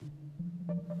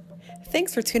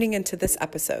Thanks for tuning into this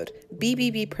episode,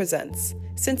 BBB Presents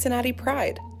Cincinnati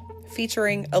Pride,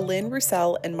 featuring Alyn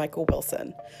Roussel and Michael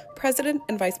Wilson, President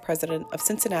and Vice President of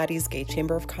Cincinnati's Gay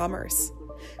Chamber of Commerce.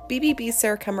 BBB's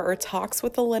Sarah Kemmerer talks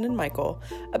with Alyn and Michael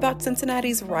about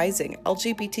Cincinnati's rising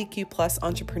LGBTQ plus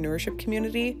entrepreneurship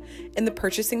community and the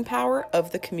purchasing power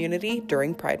of the community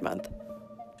during Pride Month.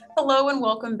 Hello and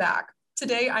welcome back.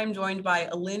 Today, I'm joined by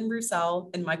Alyn Roussel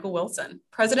and Michael Wilson,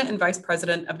 President and Vice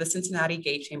President of the Cincinnati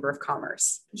Gay Chamber of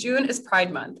Commerce. June is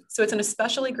Pride Month, so it's an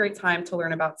especially great time to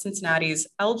learn about Cincinnati's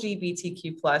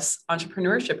LGBTQ plus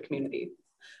entrepreneurship community.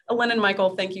 Alyn and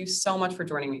Michael, thank you so much for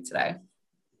joining me today.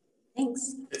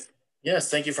 Thanks. Yes,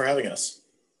 thank you for having us.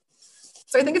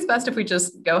 So I think it's best if we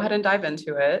just go ahead and dive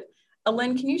into it.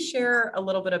 Alyn, can you share a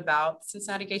little bit about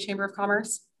Cincinnati Gay Chamber of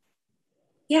Commerce?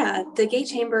 Yeah, the Gay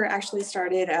Chamber actually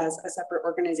started as a separate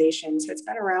organization, so it's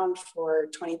been around for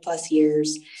 20 plus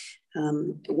years.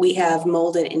 We have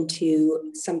molded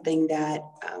into something that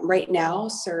right now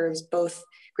serves both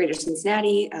Greater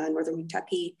Cincinnati, Northern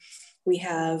Kentucky. We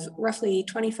have roughly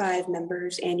 25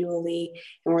 members annually,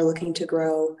 and we're looking to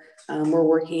grow. We're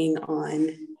working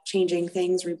on changing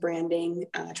things, rebranding,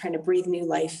 trying to breathe new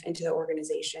life into the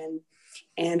organization.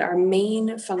 And our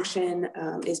main function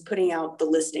is putting out the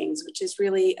listings, which is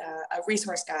really a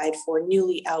resource guide for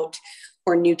newly out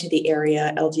or new to the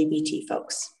area LGBT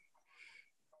folks.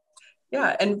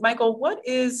 Yeah, and Michael, what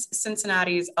is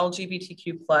Cincinnati's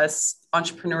LGBTQ plus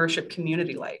entrepreneurship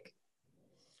community like?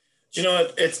 You know,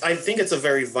 I think it's a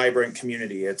very vibrant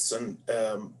community.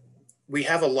 We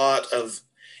have a lot of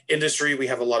industry, we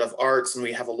have a lot of arts, and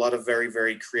we have a lot of very,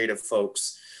 very creative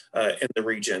folks in the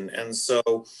region. And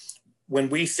so when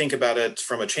we think about it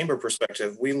from a chamber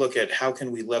perspective, we look at how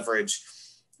can we leverage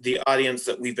the audience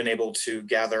that we've been able to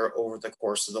gather over the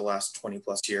course of the last 20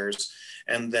 plus years,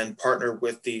 and then partner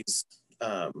with these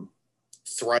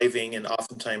thriving and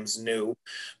oftentimes new,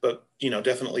 but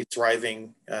definitely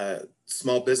thriving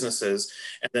small businesses,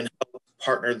 and then help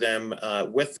partner them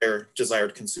with their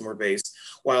desired consumer base,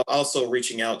 while also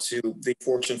reaching out to the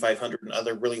Fortune 500 and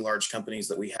other really large companies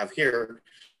that we have here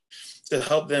to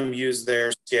help them use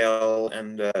their scale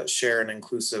and share an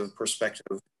inclusive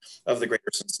perspective of the greater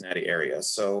Cincinnati area.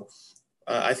 So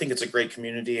I think it's a great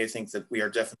community. I think that we are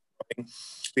definitely growing.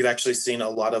 We've actually seen a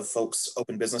lot of folks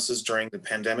open businesses during the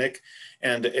pandemic.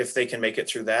 And if they can make it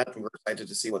through that, we're excited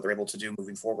to see what they're able to do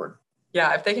moving forward.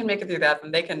 Yeah, if they can make it through that,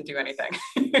 then they can do anything.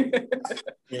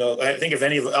 I think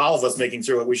if all of us making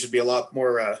through it, we should be a lot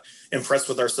more impressed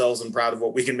with ourselves and proud of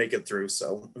what we can make it through.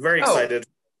 So very excited.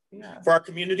 Yeah. For our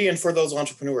community and for those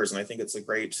entrepreneurs. And I think it's a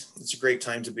great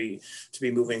time to be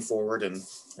moving forward and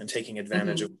taking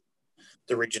advantage of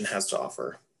the region has to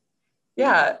offer.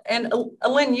 Yeah. And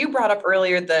Alyn, you brought up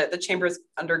earlier that the chamber is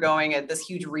undergoing this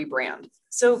huge rebrand.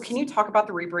 So can you talk about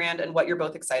the rebrand and what you're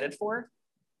both excited for?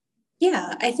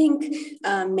 Yeah, I think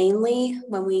mainly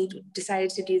when we decided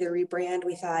to do the rebrand,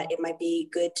 we thought it might be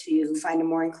good to find a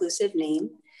more inclusive name.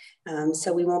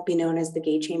 So we won't be known as the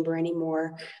Gay Chamber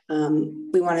anymore.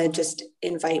 We want to just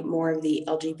invite more of the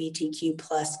LGBTQ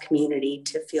plus community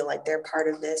to feel like they're part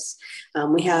of this.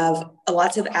 We have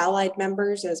lots of allied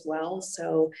members as well.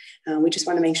 So we just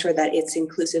want to make sure that it's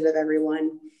inclusive of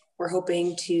everyone. We're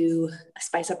hoping to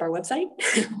spice up our website.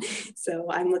 So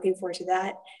I'm looking forward to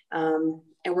that.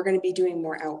 And we're going to be doing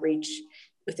more outreach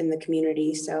within the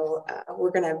community. So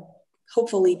we're going to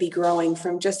hopefully be growing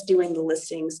from just doing the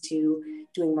listings to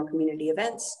doing more community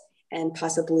events and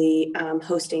possibly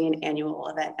hosting an annual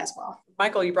event as well.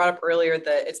 Michael, you brought up earlier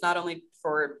that it's not only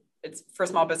it's for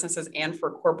small businesses and for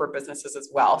corporate businesses as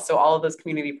well. So all of those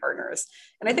community partners.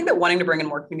 And I think that wanting to bring in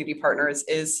more community partners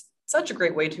is such a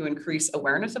great way to increase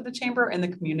awareness of the chamber and the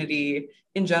community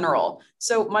in general.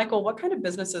 So Michael, what kind of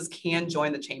businesses can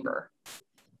join the chamber?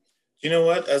 You know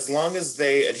what? As long as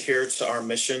they adhere to our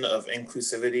mission of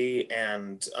inclusivity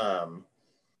and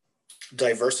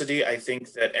diversity, I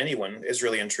think that anyone is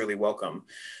really and truly welcome.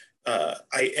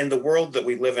 In the world that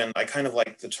we live in, I kind of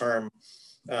like the term,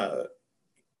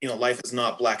 life is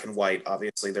not black and white.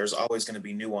 Obviously, there's always going to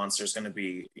be nuance. There's going to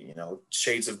be,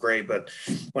 shades of gray. But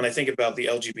when I think about the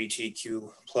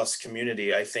LGBTQ plus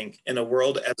community, I think in a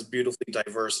world as beautifully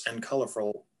diverse and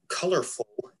colorful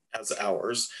as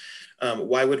ours,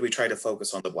 why would we try to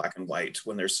focus on the black and white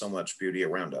when there's so much beauty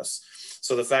around us?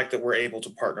 So the fact that we're able to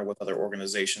partner with other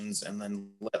organizations and then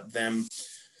let them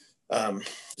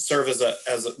serve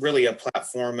as really a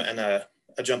platform and a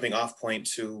jumping off point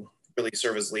to really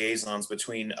serve as liaisons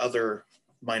between other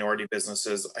minority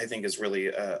businesses, I think is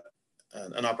really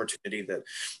an opportunity that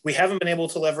we haven't been able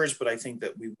to leverage, but I think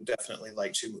that we would definitely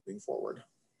like to moving forward.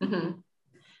 Mm-hmm.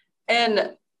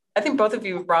 And I think both of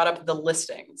you brought up the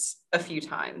listings a few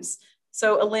times.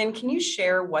 So Alin, can you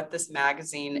share what this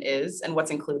magazine is and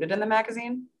what's included in the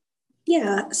magazine?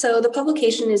 Yeah, so the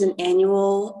publication is an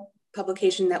annual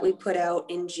publication that we put out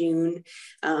in June.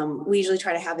 We usually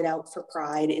try to have it out for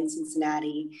Pride in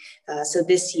Cincinnati. So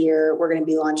this year we're going to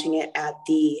be launching it at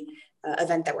the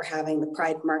event that we're having, the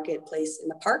Pride Marketplace in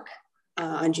the Park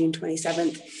on June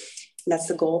 27th. That's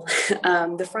the goal.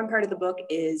 The front part of the book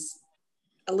is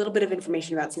a little bit of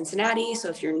information about Cincinnati. So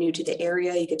if you're new to the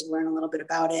area, you get to learn a little bit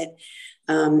about it.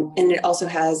 And it also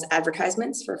has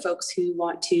advertisements for folks who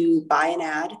want to buy an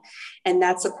ad. And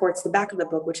that supports the back of the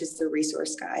book, which is the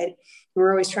resource guide. We're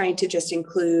always trying to just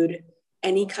include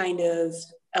any kind of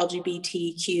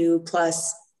LGBTQ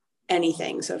plus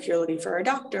anything. So if you're looking for a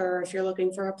doctor, or if you're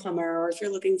looking for a plumber, or if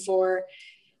you're looking for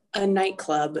a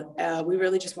nightclub, we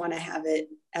really just want to have it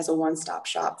as a one-stop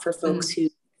shop for folks who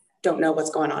don't know what's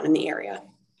going on in the area.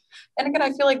 And again,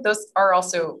 I feel like those are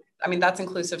also, I mean, that's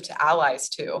inclusive to allies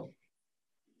too.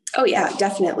 Oh yeah,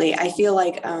 definitely. I feel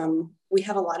like we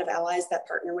have a lot of allies that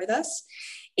partner with us,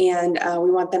 and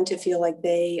we want them to feel like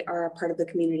they are a part of the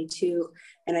community too.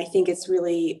 And I think it's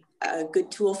really a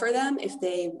good tool for them if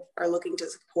they are looking to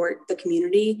support the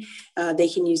community. They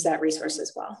can use that resource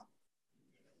as well.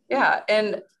 Yeah,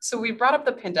 and so we brought up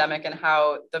the pandemic and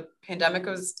how the pandemic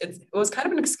it was kind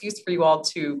of an excuse for you all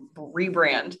to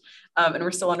rebrand, and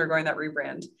we're still undergoing that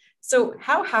rebrand. So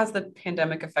how has the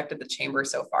pandemic affected the chamber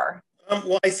so far?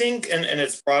 Well, I think in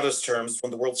its broadest terms,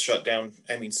 when the world shut down,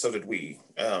 I mean, so did we.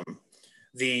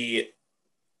 The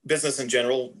business in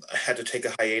general had to take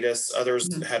a hiatus.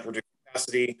 Others had reduced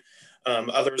capacity.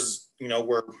 Others,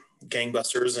 were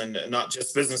gangbusters and not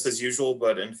just business as usual,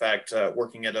 but in fact,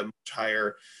 working at a much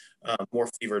higher, more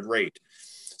fevered rate.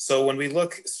 So when we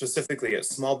look specifically at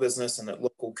small business and at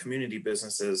local community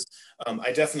businesses,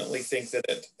 I definitely think that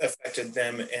it affected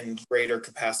them in greater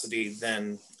capacity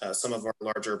than some of our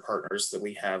larger partners that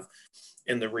we have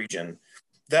in the region.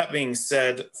 That being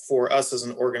said, for us as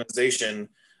an organization,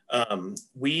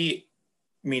 we,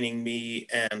 meaning me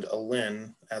and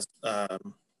Alin as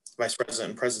Vice President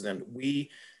and President,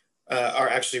 we are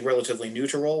actually relatively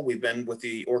neutral. We've been with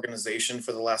the organization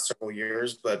for the last several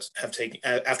years, but have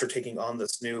after taking on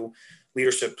this new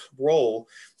leadership role,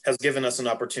 has given us an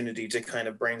opportunity to kind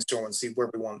of brainstorm and see where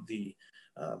we want the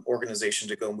organization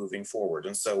to go moving forward.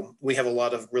 And so we have a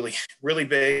lot of really, really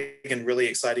big and really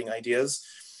exciting ideas.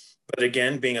 But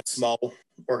again, being a small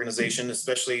organization,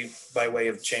 especially by way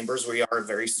of chambers, we are a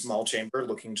very small chamber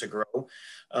looking to grow.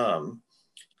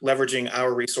 Leveraging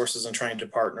our resources and trying to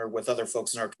partner with other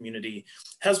folks in our community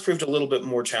has proved a little bit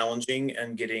more challenging,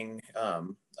 and getting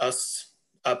us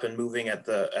up and moving at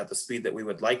the speed that we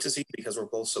would like to see, because we're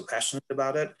both so passionate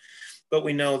about it. But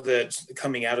we know that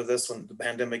coming out of this, when the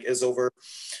pandemic is over,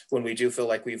 when we do feel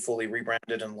like we've fully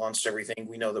rebranded and launched everything,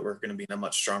 we know that we're going to be in a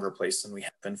much stronger place than we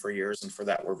have been for years. And for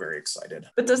that, we're very excited.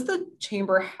 But does the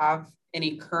chamber have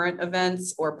any current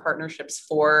events or partnerships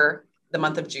for the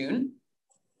month of June?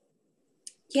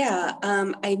 Yeah,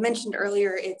 I mentioned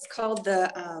earlier, it's called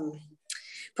the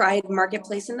Pride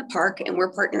Marketplace in the Park, and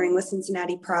we're partnering with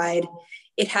Cincinnati Pride.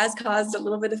 It has caused a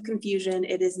little bit of confusion.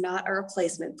 It is not a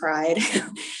replacement Pride,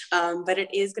 but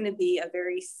it is going to be a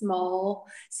very small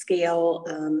scale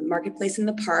marketplace in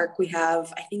the park. We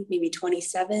have, I think, maybe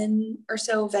 27 or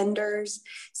so vendors.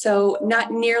 So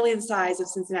not nearly the size of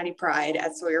Cincinnati Pride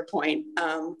at Sawyer Point.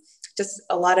 Just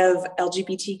a lot of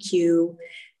LGBTQ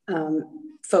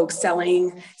folks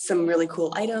selling some really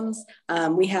cool items.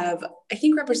 We have, I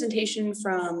think, representation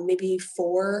from maybe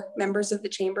 4 members of the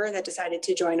chamber that decided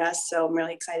to join us. So I'm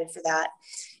really excited for that.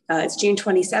 It's June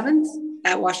 27th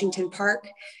at Washington Park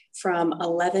from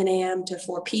 11 a.m. to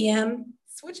 4 p.m.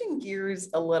 Switching gears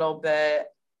a little bit,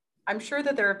 I'm sure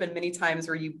that there have been many times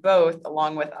where you both,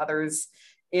 along with others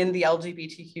in the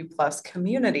LGBTQ plus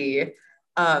community,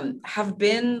 have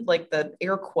been, like, the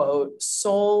air quote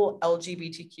sole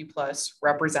LGBTQ plus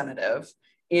representative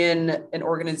in an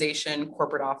organization,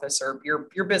 corporate office, or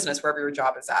your business, wherever your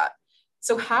job is at.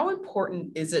 So how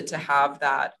important is it to have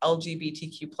that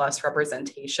LGBTQ plus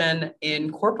representation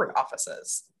in corporate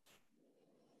offices?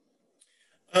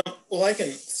 Well, I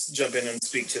can jump in and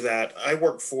speak to that. I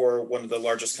work for one of the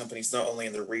largest companies, not only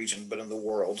in the region, but in the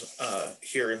world,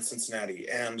 here in Cincinnati.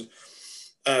 And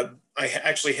I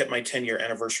actually hit my 10-year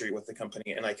anniversary with the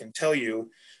company, and I can tell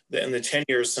you that in the 10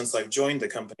 years since I've joined the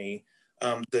company,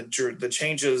 the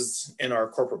changes in our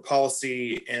corporate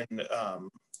policy and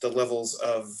the levels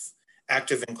of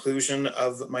active inclusion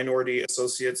of minority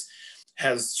associates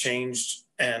has changed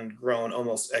and grown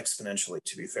almost exponentially,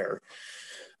 to be fair.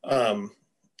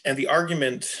 And the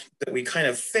argument that we kind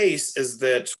of face is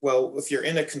that, well, if you're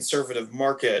in a conservative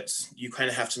market, you kind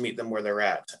of have to meet them where they're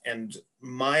at. And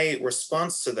my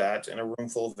response to that in a room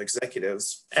full of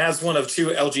executives, as one of two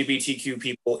LGBTQ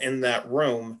people in that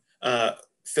room,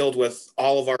 filled with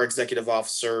all of our executive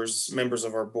officers, members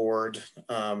of our board,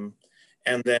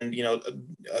 and then,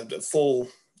 a full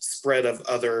spread of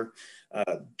other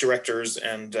directors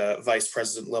and vice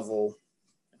president level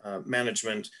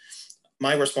management,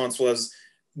 my response was,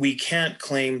 we can't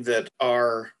claim that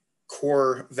our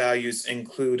core values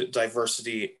include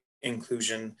diversity,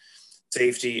 inclusion,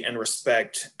 safety, and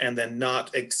respect, and then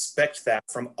not expect that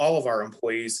from all of our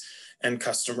employees and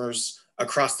customers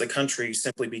across the country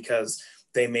simply because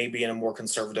they may be in a more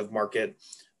conservative market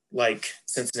like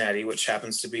Cincinnati, which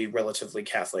happens to be relatively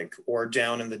Catholic, or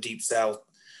down in the deep South,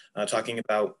 talking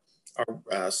about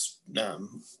our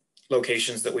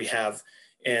locations that we have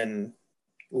in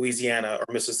Louisiana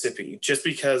or Mississippi. Just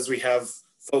because we have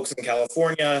folks in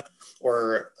California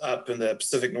or up in the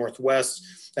Pacific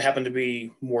Northwest that happen to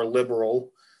be more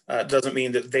liberal doesn't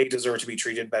mean that they deserve to be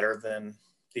treated better than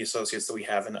the associates that we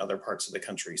have in other parts of the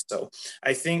country. So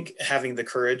I think having the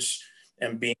courage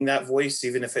and being that voice,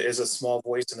 even if it is a small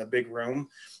voice in a big room,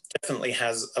 definitely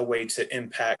has a way to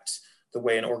impact the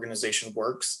way an organization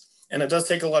works. And it does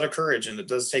take a lot of courage, and it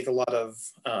does take a lot of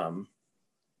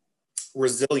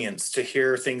resilience to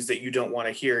hear things that you don't want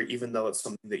to hear, even though it's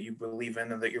something that you believe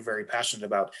in and that you're very passionate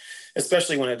about,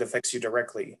 especially when it affects you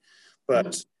directly.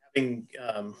 But having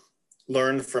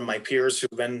learned from my peers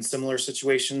who've been in similar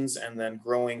situations and then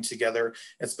growing together,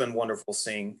 it's been wonderful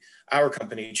seeing our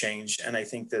company change. And I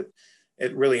think that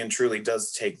it really and truly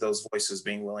does take those voices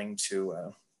being willing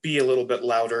to be a little bit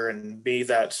louder and be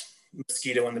that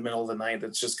mosquito in the middle of the night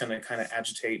that's just going to kind of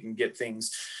agitate and get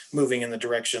things moving in the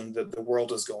direction that the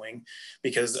world is going.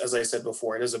 Because as I said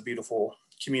before, it is a beautiful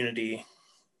community.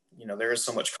 There is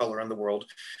so much color in the world.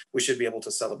 We should be able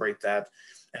to celebrate that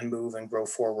and move and grow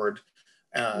forward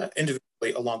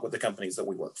individually along with the companies that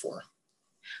we work for.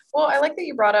 Well, I like that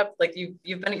you brought up, like, you've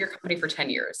been at your company for 10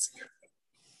 years.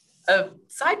 A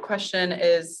side question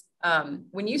is,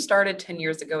 when you started 10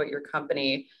 years ago at your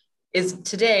company, is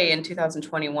today in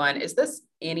 2021, is this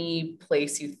any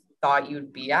place you thought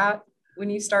you'd be at when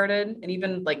you started, and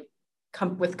even like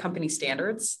with company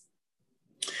standards?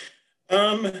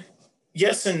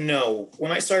 Yes and no.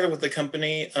 When I started with the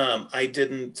company, I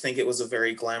didn't think it was a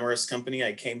very glamorous company.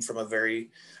 I came from a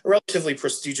relatively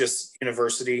prestigious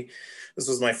university. This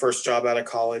was my first job out of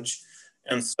college.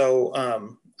 And so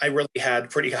I really had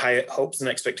pretty high hopes and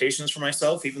expectations for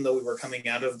myself, even though we were coming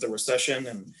out of the recession,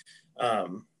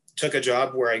 and took a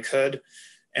job where I could,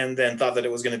 and then thought that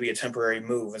it was going to be a temporary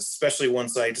move, especially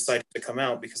once I decided to come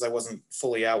out, because I wasn't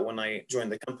fully out when I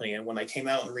joined the company. And when I came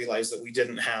out and realized that we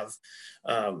didn't have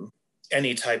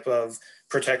any type of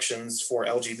protections for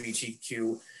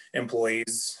LGBTQ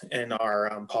employees in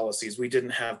our policies, we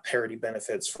didn't have parity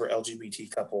benefits for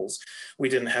LGBT couples. We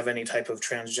didn't have any type of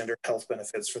transgender health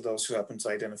benefits for those who happen to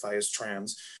identify as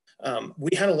trans.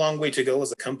 We had a long way to go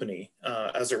as a company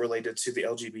as it related to the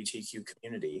LGBTQ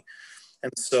community.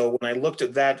 And so when I looked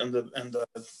at that and the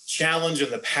challenge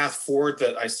and the path forward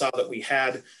that I saw that we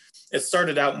had, it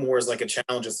started out more as like a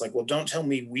challenge. It's like, well, don't tell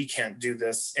me we can't do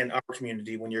this in our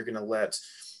community when you're going to let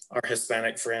our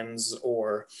Hispanic friends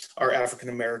or our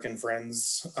African-American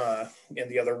friends in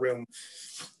the other room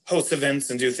host events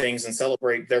and do things and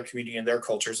celebrate their community and their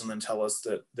cultures, and then tell us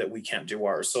that we can't do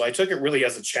ours. So I took it really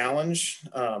as a challenge,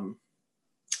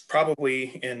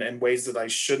 probably in ways that I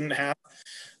shouldn't have,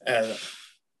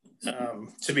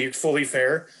 to be fully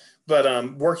fair.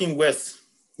 But working with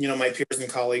my peers and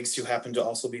colleagues who happen to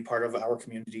also be part of our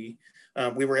community,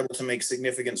 we were able to make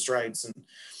significant strides. And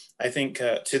I think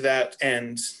to that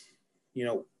end,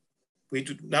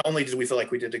 not only did we feel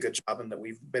like we did a good job and that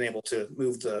we've been able to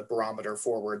move the barometer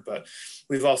forward, but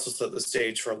we've also set the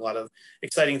stage for a lot of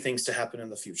exciting things to happen in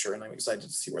the future. And I'm excited to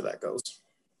see where that goes.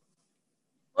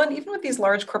 Well, and even with these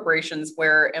large corporations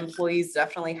where employees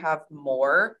definitely have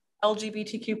more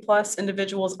LGBTQ plus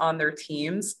individuals on their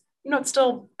teams, it's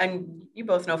still, and you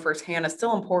both know firsthand, it's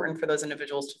still important for those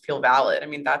individuals to feel valid. I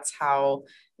mean, that's how,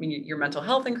 your mental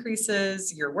health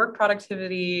increases, your work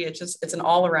productivity. It's an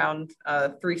all around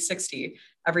 360.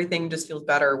 Everything just feels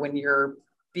better when you're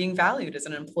being valued as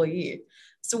an employee.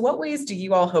 So what ways do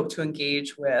you all hope to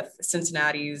engage with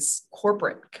Cincinnati's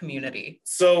corporate community?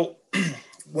 So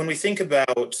when we think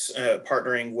about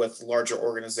partnering with larger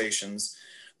organizations,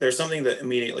 there's something that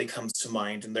immediately comes to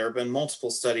mind. And there have been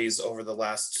multiple studies over the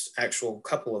last actual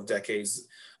couple of decades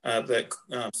that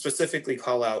specifically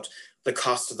call out the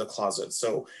cost of the closet.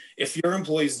 So if your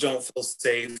employees don't feel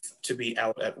safe to be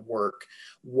out at work,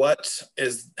 how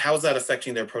is that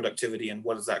affecting their productivity, and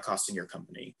what is that costing your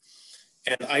company?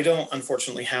 And I don't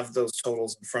unfortunately have those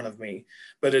totals in front of me,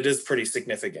 but it is pretty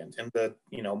significant in the,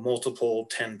 multiple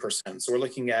 10%. So we're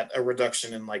looking at a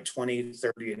reduction in like 20,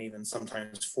 30, and even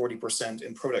sometimes 40%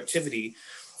 in productivity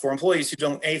for employees who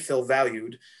don't feel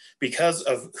valued because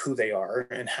of who they are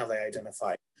and how they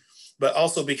identify, but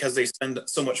also because they spend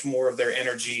so much more of their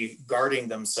energy guarding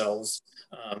themselves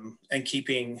and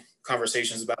keeping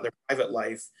conversations about their private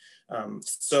life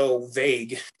so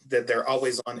vague that they're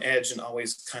always on edge and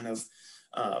always kind of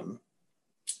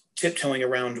tiptoeing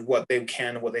around what they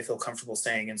can and what they feel comfortable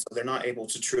saying. And so they're not able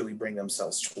to truly bring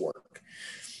themselves to work.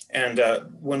 And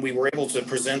when we were able to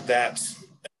present that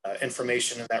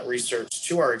information and that research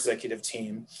to our executive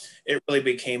team, it really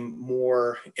became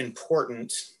more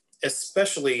important,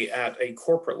 especially at a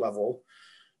corporate level,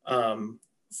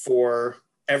 for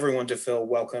everyone to feel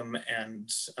welcome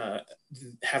and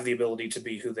have the ability to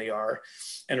be who they are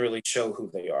and really show who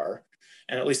they are.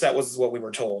 And at least that was what we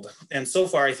were told. And so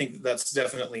far, I think that's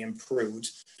definitely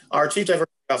improved. Our chief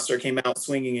diversity officer came out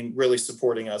swinging and really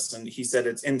supporting us. And he said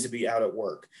it's in to be out at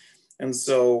work. And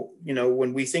so,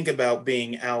 when we think about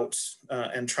being out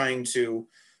and trying to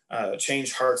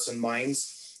change hearts and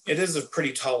minds, it is a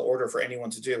pretty tall order for anyone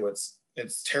to do.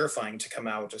 It's terrifying to come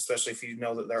out, especially if you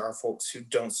know that there are folks who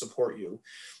don't support you.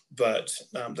 But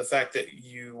the fact that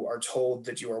you are told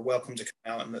that you are welcome to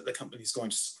come out and that the company is going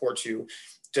to support you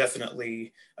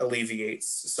definitely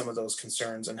alleviates some of those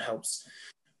concerns and helps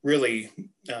really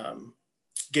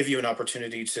give you an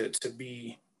opportunity to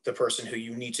be the person who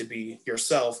you need to be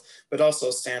yourself, but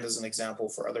also stand as an example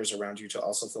for others around you to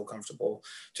also feel comfortable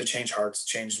to change hearts,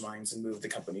 change minds, and move the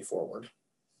company forward.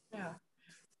 Yeah.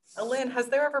 Lynn, has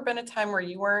there ever been a time where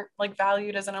you weren't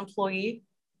valued as an employee?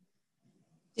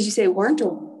 Did you say weren't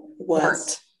or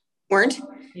was? Weren't?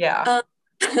 Yeah.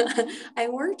 I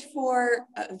worked for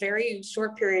a very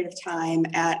short period of time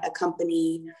at a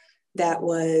company that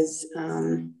was,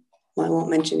 I won't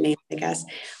mention names, I guess,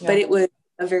 but it was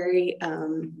a very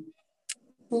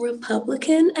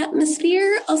Republican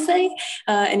atmosphere, I'll say.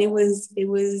 And it was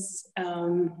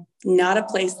not a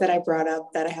place that I brought up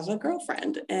that I have a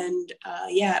girlfriend. And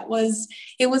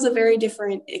it was a very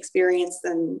different experience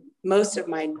than most of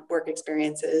my work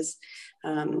experiences.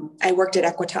 I worked at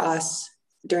Equitas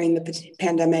during the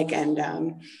pandemic,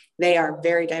 and they are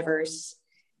very diverse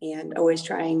and always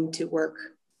trying to work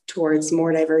towards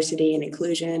more diversity and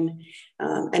inclusion.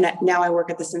 And now I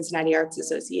work at the Cincinnati Arts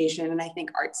Association, and I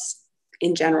think arts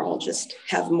in general just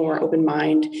have more open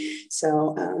mind.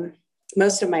 So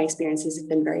most of my experiences have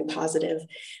been very positive.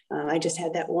 I just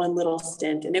had that one little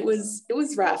stint, and it was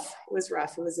rough. It was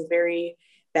rough. It was a very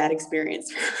bad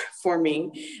experience for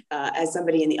me as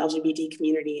somebody in the LGBT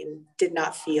community, and did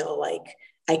not feel like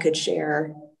I could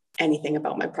share anything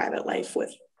about my private life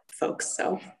with folks.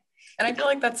 So, and I feel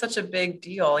like that's such a big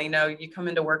deal. You come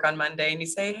into work on Monday and you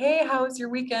say, "Hey, how was your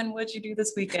weekend? What'd you do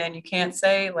this weekend?" You can't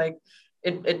say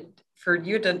it for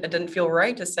you. It didn't feel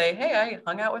right to say, "Hey, I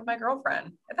hung out with my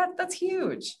girlfriend." That's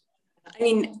huge. I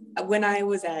mean, when I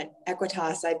was at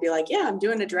Equitas, I'd be like, "Yeah, I'm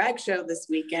doing a drag show this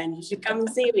weekend. You should come and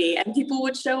see me." And people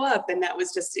would show up, and that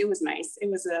was it was nice. It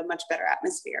was a much better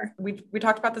atmosphere. We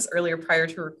talked about this earlier prior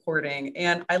to recording,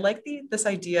 and I like this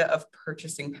idea of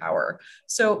purchasing power.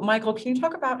 So, Michael, can you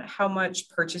talk about how much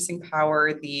purchasing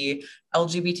power the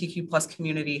LGBTQ plus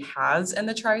community has in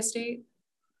the tri-state?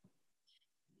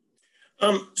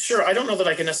 Sure. I don't know that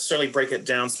I can necessarily break it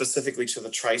down specifically to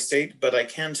the tri-state, but I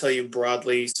can tell you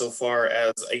broadly so far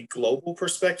as a global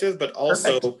perspective, but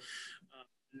also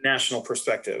national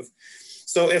perspective.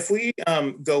 So if we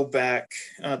go back,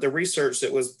 the research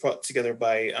that was put together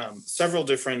by several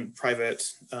different private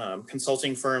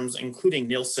consulting firms, including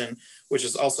Nielsen, which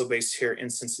is also based here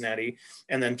in Cincinnati,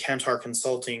 and then Kantar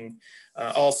Consulting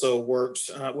also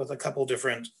worked with a couple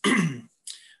different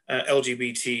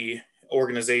LGBT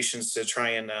organizations to try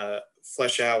and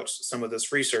flesh out some of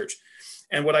this research.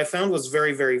 And what I found was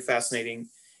very, very fascinating.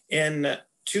 In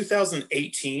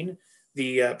 2018,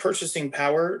 the purchasing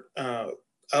power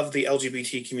of the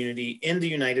LGBT community in the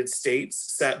United States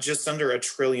sat just under $1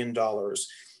 trillion.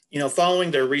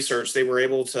 Following their research, they were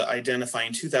able to identify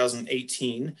in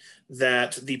 2018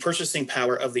 that the purchasing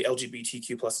power of the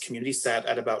LGBTQ plus community sat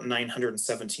at about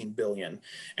 $917 billion.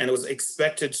 And it was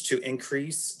expected to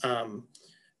increase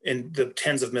in the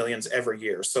tens of millions every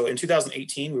year. So in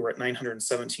 2018, we were at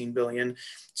 917 billion.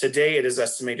 Today, it is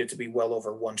estimated to be well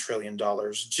over $1 trillion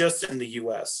just in the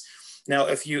US. Now,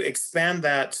 if you expand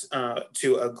that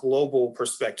to a global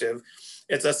perspective,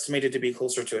 it's estimated to be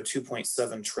closer to a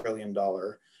 $2.7 trillion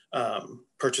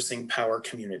purchasing power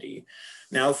community.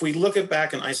 Now, if we look at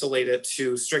back and isolate it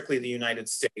to strictly the United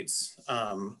States,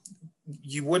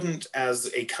 you wouldn't,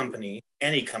 as a company,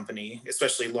 any company,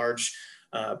 especially large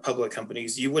public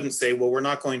companies, you wouldn't say, well, we're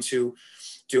not going to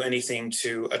do anything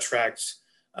to attract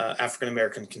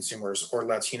African-American consumers or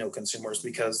Latino consumers,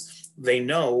 because they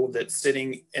know that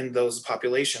sitting in those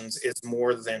populations is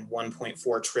more than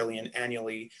 1.4 trillion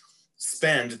annually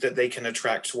spend that they can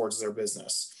attract towards their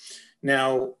business.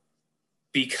 Now,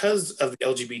 because of the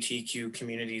LGBTQ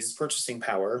community's purchasing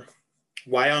power,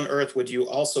 why on earth would you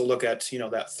also look at,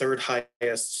 that third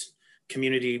highest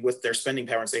community with their spending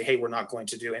power and say, hey, we're not going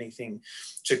to do anything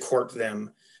to court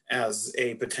them as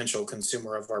a potential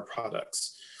consumer of our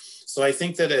products? So I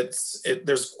think that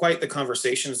there's quite the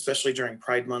conversation, especially during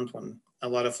Pride Month, when a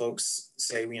lot of folks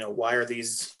say, why are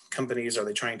these companies, are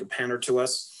they trying to pander to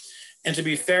us? And to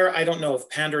be fair, I don't know if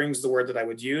pandering is the word that I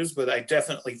would use, but I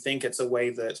definitely think it's a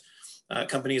way that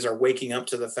companies are waking up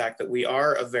to the fact that we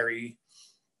are a very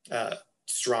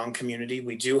strong community.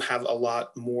 We do have a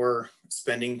lot more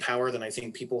spending power than I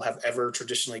think people have ever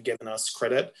traditionally given us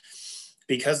credit,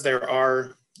 because there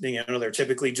are, they're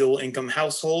typically dual income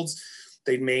households.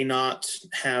 They may not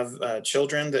have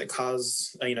children that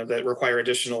cause, that require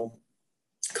additional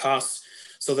costs.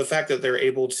 So the fact that they're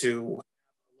able to have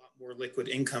a lot more liquid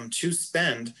income to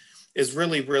spend is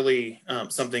really, really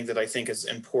something that I think is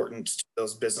important to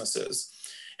those businesses.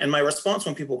 And my response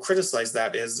when people criticize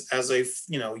that is, as a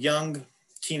young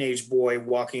teenage boy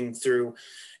walking through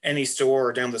any store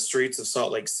or down the streets of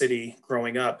Salt Lake City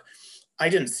growing up, I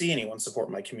didn't see anyone support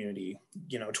my community,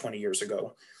 20 years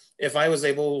ago. If I was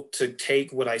able to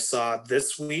take what I saw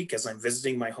this week as I'm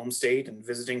visiting my home state and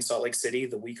visiting Salt Lake City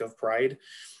the week of Pride,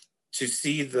 to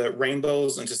see the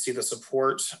rainbows and to see the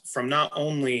support from not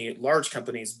only large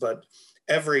companies, but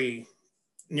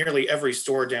nearly every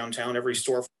store downtown, every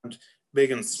storefront,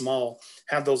 big and small,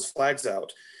 had those flags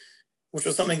out, which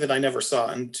was something that I never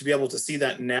saw. And to be able to see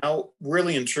that now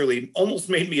really and truly almost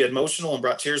made me emotional and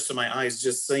brought tears to my eyes,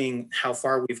 just seeing how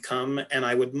far we've come. And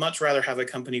I would much rather have a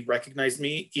company recognize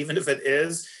me, even if it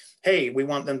is, hey, we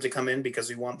want them to come in because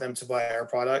we want them to buy our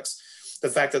products. The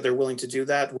fact that they're willing to do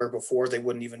that, where before they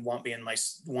wouldn't even want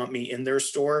me in their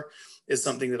store, is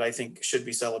something that I think should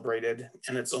be celebrated.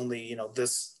 And it's only,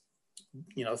 this,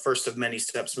 first of many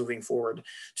steps moving forward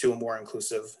to a more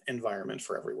inclusive environment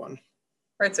for everyone.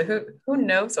 Right, so who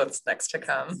knows what's next to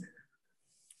come?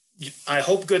 I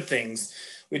hope good things.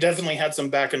 We definitely had some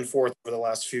back and forth over the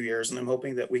last few years, and I'm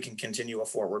hoping that we can continue a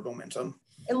forward momentum.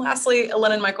 And lastly,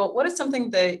 Ellen and Michael, what is something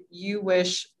that you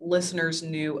wish listeners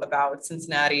knew about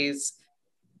Cincinnati's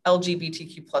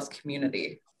LGBTQ plus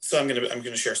community? So I'm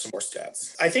gonna share some more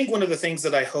stats. I think one of the things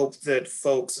that I hope that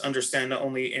folks understand, not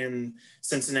only in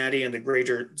Cincinnati and the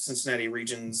greater Cincinnati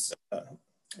regions,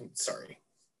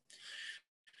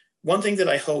 one thing that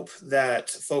I hope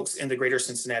that folks in the greater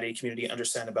Cincinnati community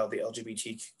understand about the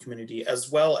LGBT community,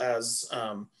 as well as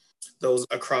those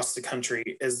across the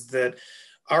country, is that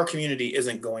our community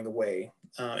isn't going away.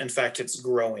 In fact, it's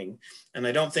growing. And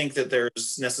I don't think that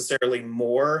there's necessarily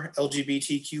more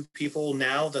LGBTQ people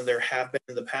now than there have been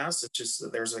in the past. It's just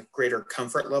that there's a greater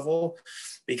comfort level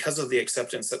because of the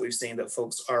acceptance that we've seen, that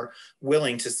folks are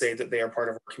willing to say that they are part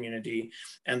of our community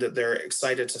and that they're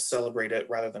excited to celebrate it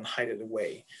rather than hide it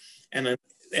away. And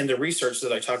in the research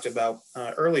that I talked about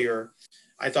earlier,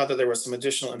 I thought that there was some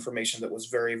additional information that was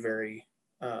very, very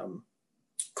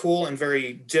cool and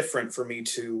very different for me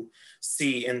to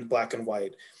see in black and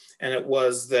white. And it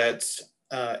was that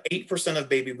 8% of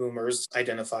baby boomers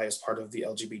identify as part of the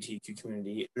LGBTQ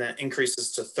community, and that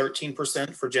increases to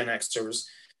 13% for Gen Xers,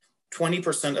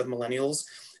 20% of millennials,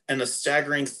 and a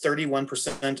staggering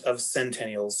 31% of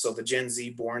centennials, so the Gen Z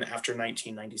born after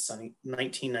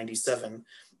 1997,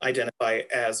 identify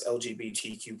as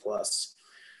LGBTQ+.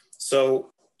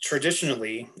 So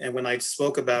traditionally, and when I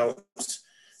spoke about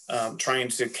trying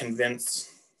to convince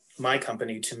my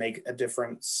company to make a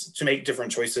difference, to make different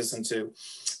choices, and to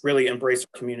really embrace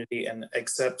our community and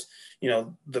accept,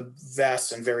 the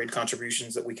vast and varied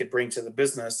contributions that we could bring to the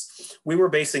business, we were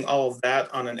basing all of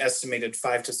that on an estimated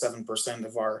 5 to 7%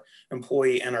 of our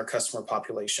employee and our customer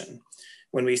population.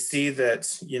 When we see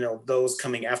that, those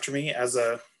coming after me as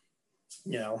a,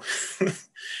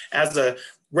 as a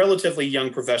relatively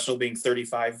young professional, being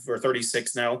 35 or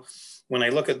 36 now, when I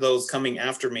look at those coming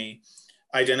after me,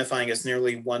 identifying as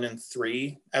nearly 1 in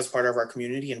 3 as part of our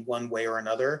community in one way or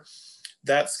another,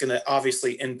 that's going to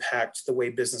obviously impact the way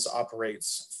business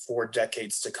operates for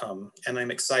decades to come. And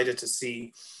I'm excited to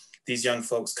see these young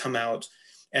folks come out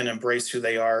and embrace who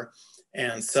they are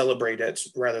and celebrate it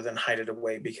rather than hide it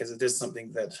away, because it is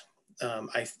something that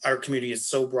our community is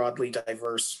so broadly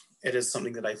diverse. It is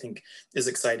something that I think is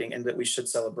exciting, and that we should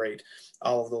celebrate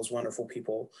all of those wonderful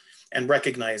people and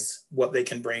recognize what they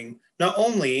can bring, not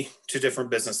only to different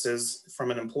businesses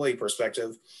from an employee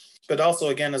perspective, but also,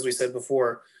 again, as we said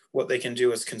before, what they can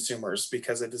do as consumers,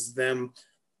 because it is them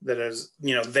that is,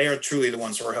 they are truly the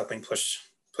ones who are helping push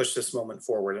this moment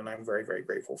forward. And I'm very, very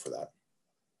grateful for that.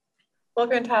 Well,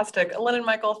 fantastic. Lynn and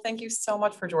Michael, thank you so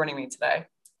much for joining me today.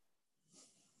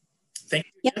 Thank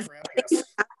you for having us.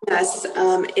 Yes.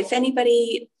 If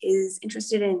anybody is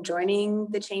interested in joining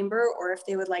the chamber, or if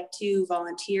they would like to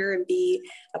volunteer and be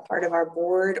a part of our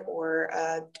board or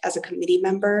as a committee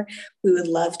member, we would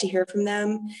love to hear from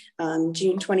them.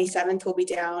 June 27th, we'll be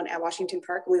down at Washington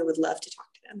Park. We would love to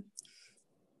talk to them.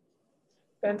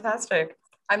 Fantastic.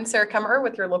 I'm Sarah Kemmerer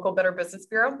with your local Better Business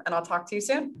Bureau, and I'll talk to you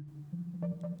soon.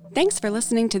 Thanks for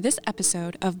listening to this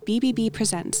episode of BBB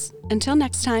Presents. Until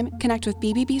next time, connect with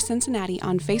BBB Cincinnati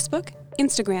on Facebook,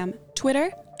 Instagram,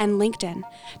 Twitter, and LinkedIn.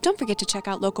 Don't forget to check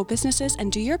out local businesses and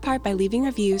do your part by leaving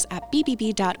reviews at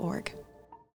bbb.org.